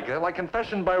exactly alike. They're like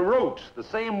confession by rote. The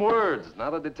same words,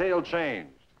 not a detail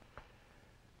changed.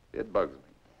 It bugs me.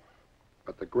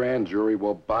 But the grand jury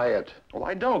will buy it. Well,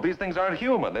 I don't. These things aren't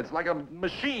human. It's like a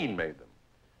machine made them.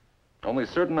 Only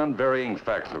certain unvarying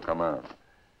facts will come out.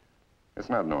 It's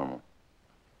not normal.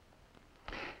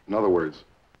 In other words,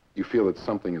 you feel that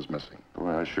something is missing.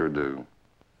 Well, I sure do.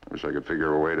 I wish I could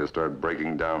figure a way to start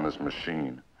breaking down this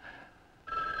machine.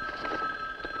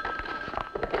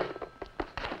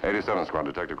 87 Squad,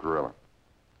 Detective Corella.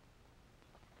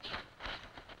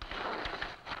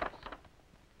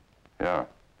 Yeah.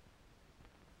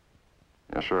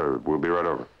 Yeah, sure. We'll be right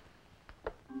over.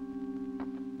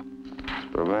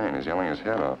 It's Brovann. He's yelling his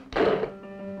head off.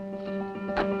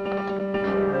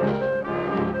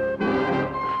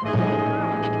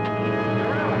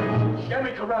 Get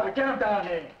me Corella. Get him down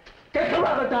here. Get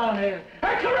Corella down here.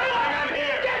 Hey, Corella! I'm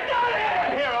here. Get down here!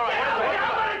 I'm here, all right. I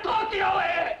want to talk to you over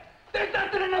here. There's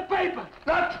nothing in the paper.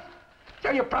 What?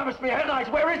 So you promised me headlines.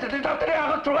 Where is it? There's nothing there. I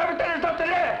looked through everything. There's nothing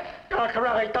there.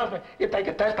 Corella, he tells me, you take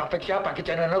a test, I'll fix you up, I'll get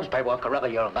you in the newspaper. Well,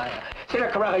 Corella, you're a liar. See,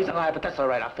 that Corella, he's a liar, but that's all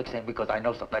right. I'll fix him because I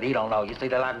know something that he don't know. You see,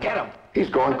 that I'll get him. He's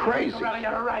going crazy. Corella,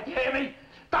 you're right. You hear me?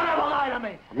 Don't ever lie to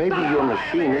me. Maybe your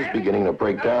machine is beginning to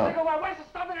break down. Where's the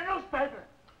stuff in the newspaper?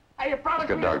 Hey, you promised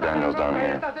Let's me get Doc Daniels down here.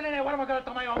 There's nothing in there. What am I going to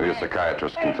tell my own Maybe a man?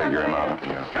 psychiatrist can figure him out.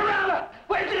 Yeah. Corella,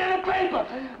 where's it in the paper?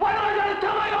 What am I going to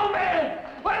tell my own man?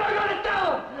 What am I going to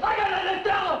tell him? I got nothing to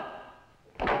tell him.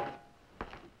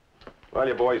 Well,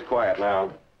 you boys quiet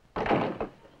now.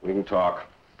 We can talk.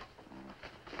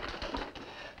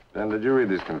 Ben, did you read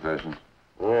these confessions?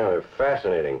 Yeah, they're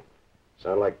fascinating.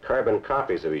 Sound like carbon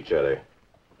copies of each other.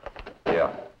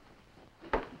 Yeah.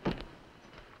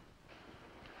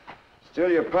 Still,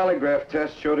 your polygraph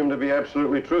test showed him to be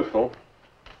absolutely truthful.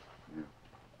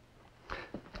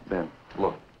 Ben,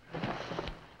 look.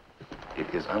 It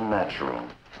is unnatural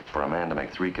for a man to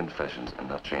make 3 confessions and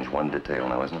not change one detail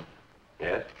now, isn't it?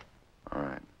 Yes? All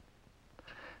right.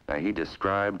 Now, he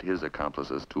described his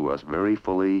accomplices to us very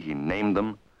fully. He named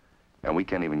them, and we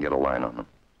can't even get a line on them.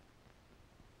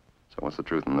 So what's the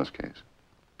truth in this case?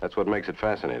 That's what makes it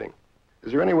fascinating.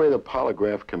 Is there any way the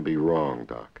polygraph can be wrong,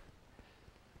 Doc?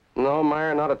 No,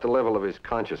 Meyer, not at the level of his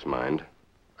conscious mind.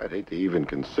 I'd hate to even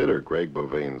consider Greg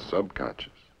Bovaine's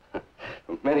subconscious.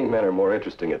 Many men are more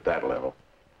interesting at that level.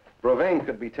 Brovann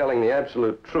could be telling the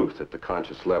absolute truth at the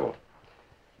conscious level.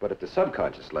 But at the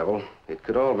subconscious level, it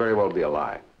could all very well be a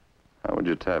lie. How would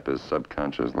you tap his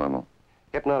subconscious level?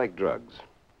 Hypnotic drugs.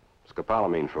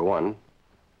 Scopolamine, for one.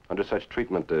 Under such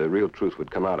treatment, the real truth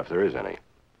would come out if there is any.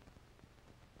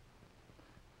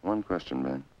 One question,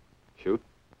 Ben. Shoot.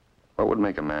 What would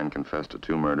make a man confess to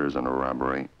 2 murders and a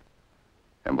robbery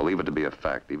and believe it to be a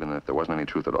fact, even if there wasn't any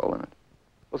truth at all in it?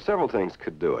 Well, several things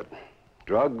could do it.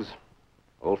 Drugs,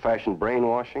 old-fashioned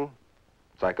brainwashing,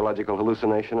 psychological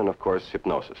hallucination, and, of course,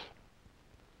 hypnosis.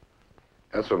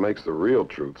 That's what makes the real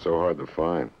truth so hard to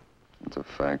find. It's a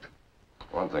fact.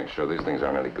 One thing's sure, these things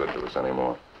aren't any good to us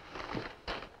anymore.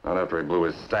 Not after he blew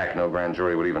his stack, no grand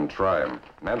jury would even try him.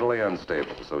 Mentally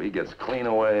unstable, so he gets clean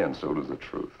away, and so does the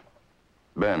truth.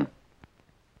 Ben,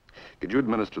 could you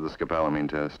administer the scopolamine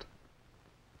test?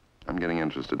 I'm getting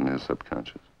interested in his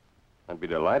subconscious. I'd be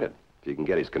delighted if you can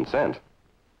get his consent.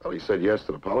 Well, he said yes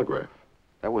to the polygraph.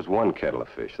 That was one kettle of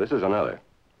fish. This is another.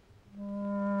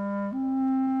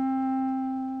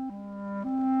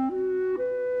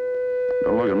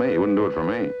 Don't look at me. He wouldn't do it for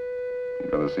me.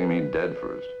 He'd rather see me dead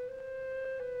first.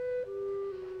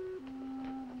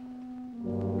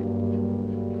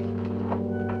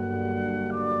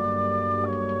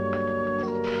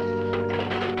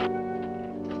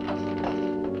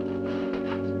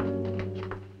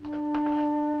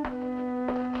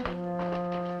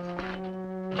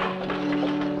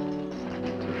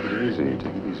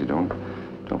 Easy, don't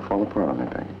fall apart on me,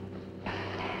 Peggy.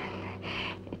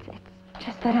 It's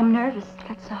just that I'm nervous,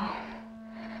 that's all.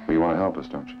 Well, you want to help us,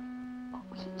 don't you?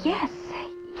 Yes,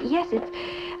 it's...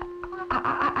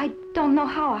 I don't know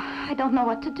how. I don't know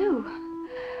what to do.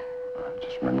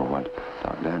 Just remember what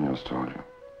Doc Daniels told you.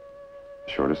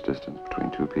 The shortest distance between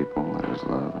two people, that is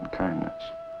love and kindness.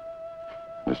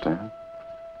 Understand?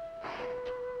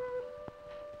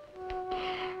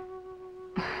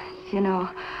 You know,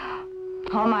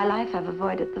 all my life I've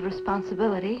avoided the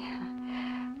responsibility.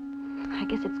 I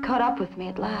guess it's caught up with me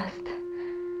at last.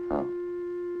 Oh.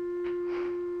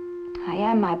 I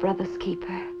am my brother's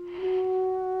keeper.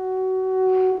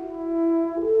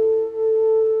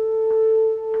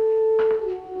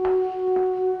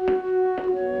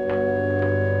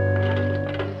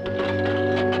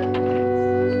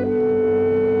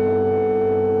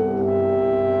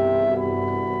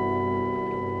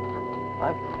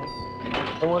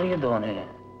 What are you doing here?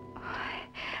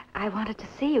 I wanted to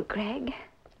see you, Greg.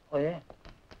 Oh, yeah?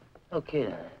 No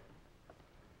kidding.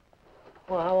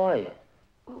 Well, how are you?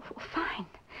 Oh, fine.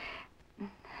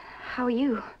 How are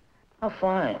you? I'm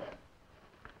fine.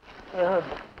 Hey,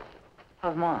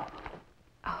 how's Mom?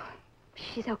 Oh,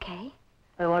 she's okay.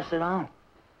 Hey, want to sit down?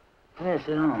 Come here,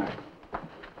 sit down.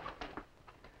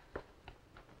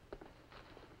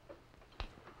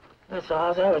 Hey, so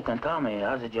how's everything? Tell me,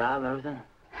 how's the job, everything?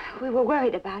 We were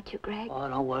worried about you, Greg. Oh,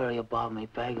 don't worry about me,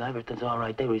 Peg. Everything's all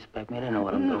right. They respect me. They know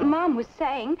what I'm doing. Mom was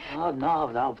saying... Oh,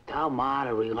 no. Tell Ma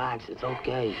to relax. It's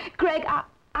okay. Greg,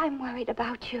 I'm worried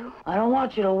about you. I don't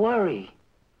want you to worry.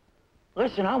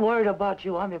 Listen, I'm worried about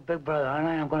you. I'm your big brother.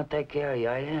 I'm going to take care of you.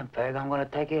 I am, Peg. I'm going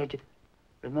to take care of you.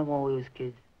 Remember when we was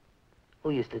kids?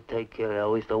 Who used to take care of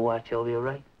you? I used to watch over you,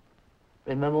 right?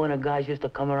 Remember when the guys used to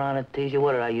come around and tease you?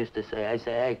 What did I used to say? I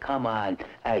say, hey, come on.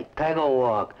 Hey, take a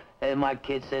walk. Hey, my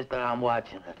kid sister, I'm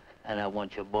watching her. And that one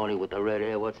Chaboni with the red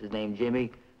hair, what's his name,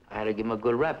 Jimmy? I had to give him a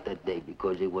good rap that day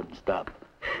because he wouldn't stop.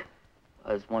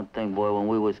 That's one thing, boy, when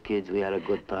we was kids, we had a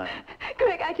good time.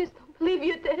 Greg, I just don't believe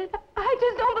you did it. I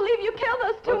just don't believe you killed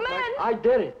those two men. I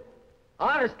did it.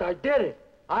 Honest, I did it.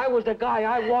 I was the guy.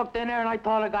 I walked in there and I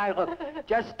told the guy, look,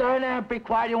 just stand there and be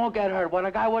quiet, you won't get hurt. Well, the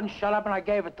guy wouldn't shut up and I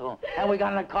gave it to him. And we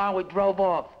got in the car and we drove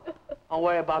off. Don't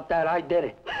worry about that, I did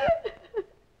it.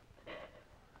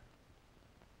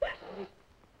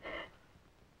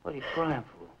 What are you crying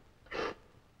for?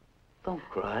 Don't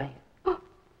cry. Oh,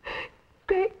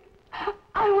 Greg,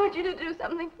 I want you to do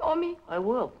something for me. I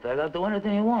will, Peg. I'll do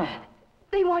anything you want.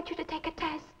 They want you to take a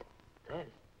test. Test?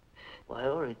 Well, I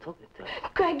already took the test.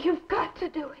 Greg, you've got to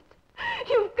do it.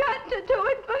 You've got to do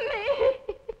it for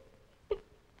me.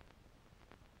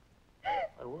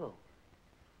 I will.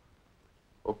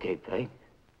 Okay, Peg.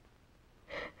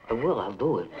 I will. I'll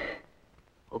do it.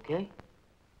 Okay?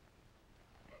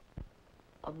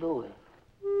 I'll do it.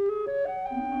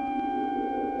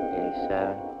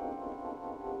 87,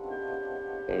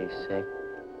 86,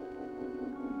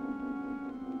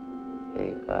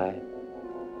 85,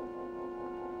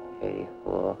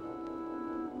 84,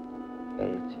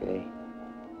 83,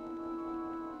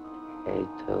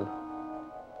 82,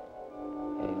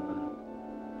 81,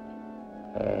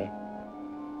 80,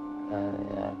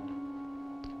 99.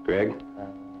 Greg?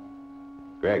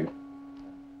 Greg?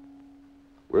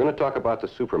 We're going to talk about the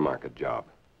supermarket job.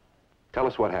 Tell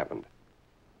us what happened.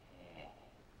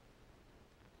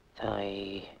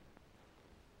 Tully,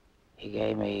 he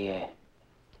gave me,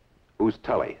 Who's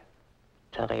Tully?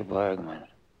 Tully Bergman.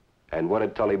 And what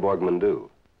did Tully Borgman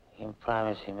do? He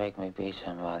promised he'd make me be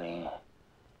somebody.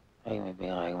 Make me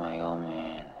be like my old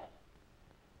man.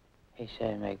 He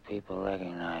said make people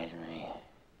recognize me.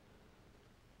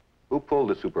 Who pulled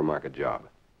the supermarket job?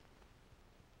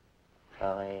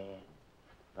 Tully,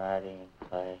 Matty, and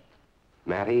Clay.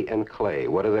 Matty and Clay.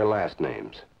 What are their last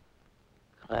names?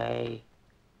 Clay,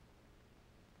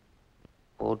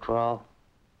 Boudreaux,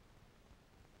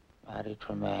 Matty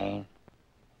Tremaine.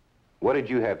 What did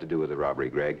you have to do with the robbery,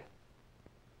 Greg?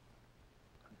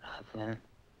 Nothing.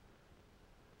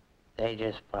 They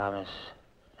just promised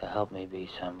to help me be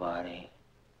somebody.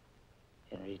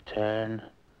 In return,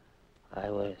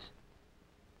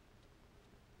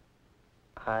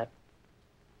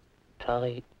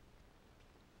 Tully,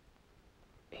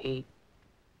 he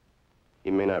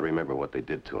may not remember what they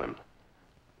did to him.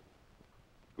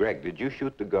 Greg, did you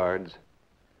shoot the guards?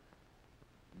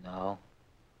 No,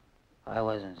 I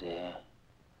wasn't there.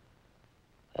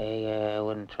 They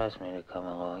wouldn't trust me to come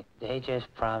along. They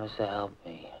just promised to help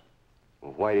me.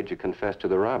 Why did you confess to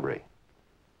the robbery?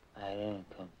 I didn't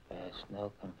confess.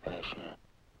 No confession.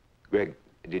 Greg,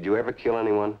 did you ever kill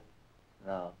anyone?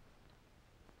 No.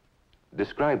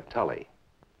 Describe Tully.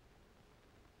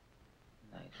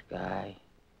 guy.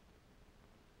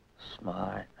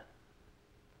 Smart.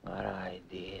 Got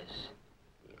ideas.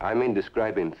 I mean,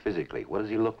 describe him physically. What does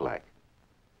he look like?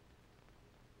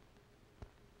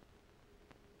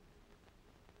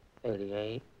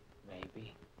 38,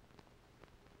 maybe.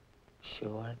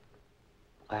 Short.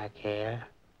 Black hair.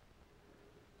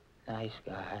 Nice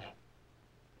guy.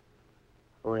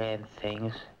 Ran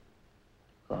things.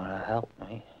 Gonna help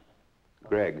me.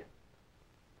 Greg,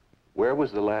 where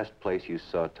was the last place you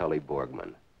saw Tully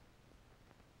Borgman?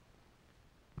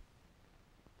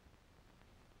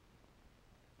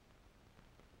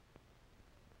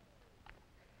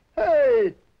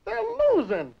 Hey, they're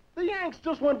losing. The Yanks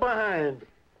just went behind.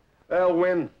 They'll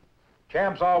win.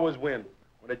 Champs always win.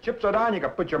 When the chips are down, you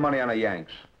can put your money on the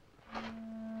Yanks.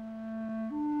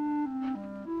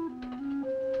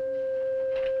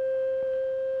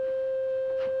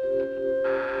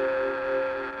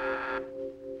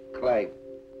 Clay,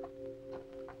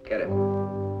 get it.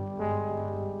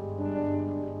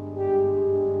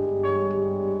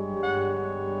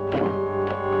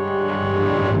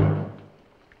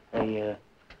 Hey,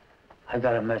 I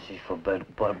got a message for Bud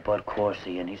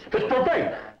Corsi, and he's It's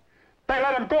Brevin! They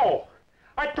let him go!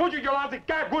 I told you your lousy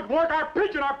gag wouldn't work. Our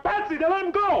Pigeon, our Patsy, they let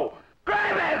him go!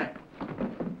 Grab him!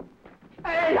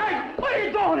 Hey, hey, what are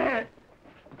you doing here?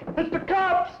 It's the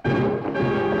cops!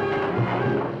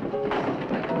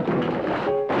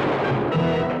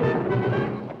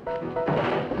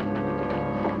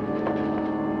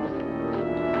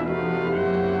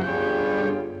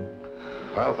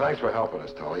 Well, thanks for helping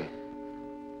us, Tully.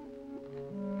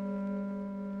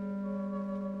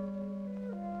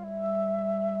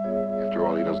 After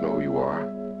all, he doesn't know who you are.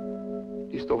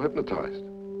 He's still hypnotized.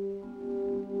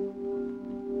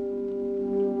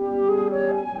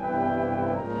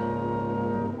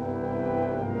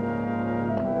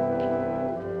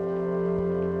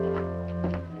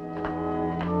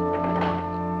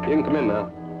 You can come in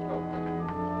now.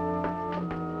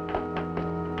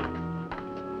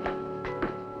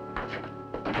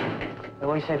 Hey,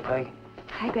 what do you say, Peg?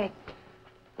 Hi, Greg.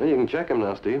 Well, you can check him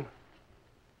now, Steve.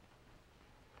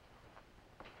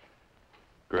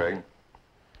 Greg?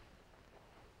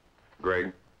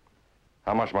 Greg?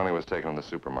 How much money was taken in the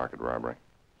supermarket robbery?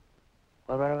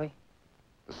 What robbery?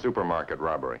 The supermarket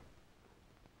robbery.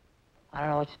 I don't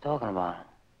know what you're talking about.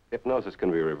 Hypnosis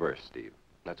can be reversed, Steve.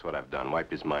 That's what I've done.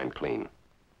 Wiped his mind clean.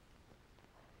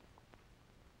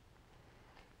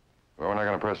 Well, we're not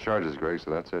going to press charges, Greg, so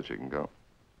that's it. You can go.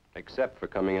 Except for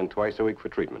coming in twice a week for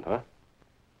treatment, huh?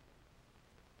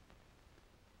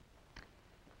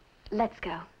 Let's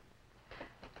go.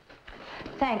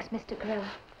 Thanks, Mr. Grill.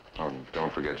 Oh, and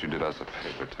don't forget, you did us a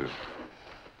favor, too.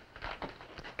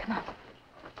 Come on.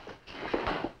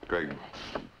 Greg,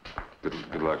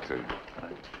 good luck to you.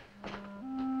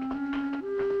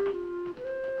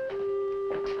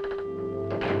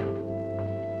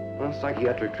 Well,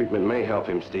 psychiatric treatment may help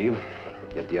him, Steve.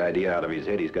 Get the idea out of his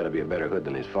head he's got to be a better hood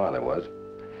than his father was.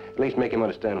 At least make him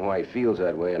understand why he feels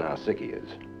that way and how sick he is.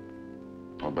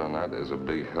 Well, Ben, that is a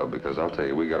big help, because I'll tell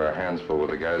you, we got our hands full with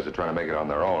the guys that are trying to make it on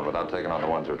their own without taking on the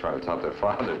ones who are trying to top their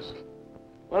fathers.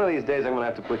 One of these days, I'm going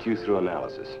to have to put you through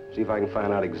analysis. See if I can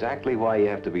find out exactly why you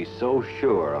have to be so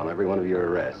sure on every one of your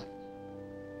arrests.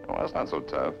 Well, that's not so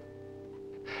tough.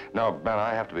 No, Ben,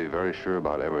 I have to be very sure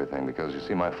about everything, because, you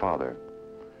see, my father...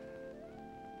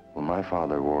 Well, my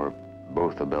father wore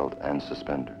both a belt and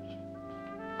suspenders.